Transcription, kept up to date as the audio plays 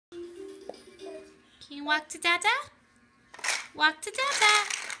Can you walk to Dada? Walk to Dada.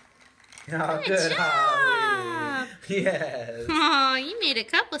 Oh, Good good, job. Holly. Yes. Oh, you made a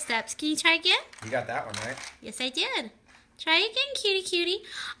couple steps. Can you try again? You got that one, right? Yes, I did. Try again, cutie cutie.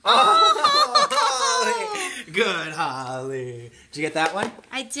 Oh, Holly. Good, Holly. Did you get that one?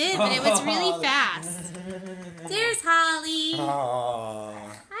 I did, but it was really fast. There's Holly. Oh.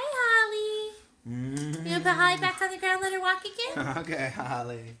 Hi, Holly. You want to put Holly back on the ground, let her walk again? Okay,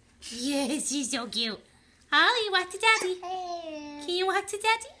 Holly. Yes, she's so cute. Holly, walk to Daddy. Can you walk to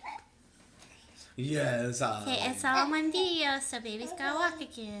Daddy? Yes, Holly. Okay, it's all on video, so baby's gotta walk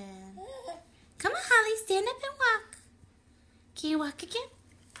again. Come on, Holly, stand up and walk. Can you walk again?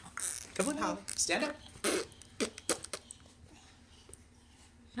 Come on, Holly. Stand up.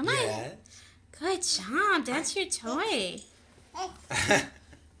 Come on. Yeah. Good job. That's your toy.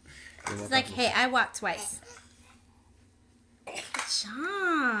 It's like, hey, I walked twice. Good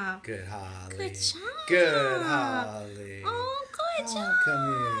job. Good, Holly. Good job. Good, Holly. Oh, good job. Oh, come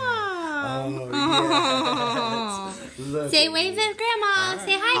here. Oh, yes. Look Say at wave you. at Grandma.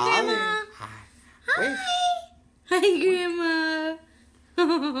 Say hi, Holly. Grandma. Hi. Wave. Hi,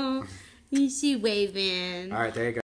 Grandma. You see waving. All right, there you go.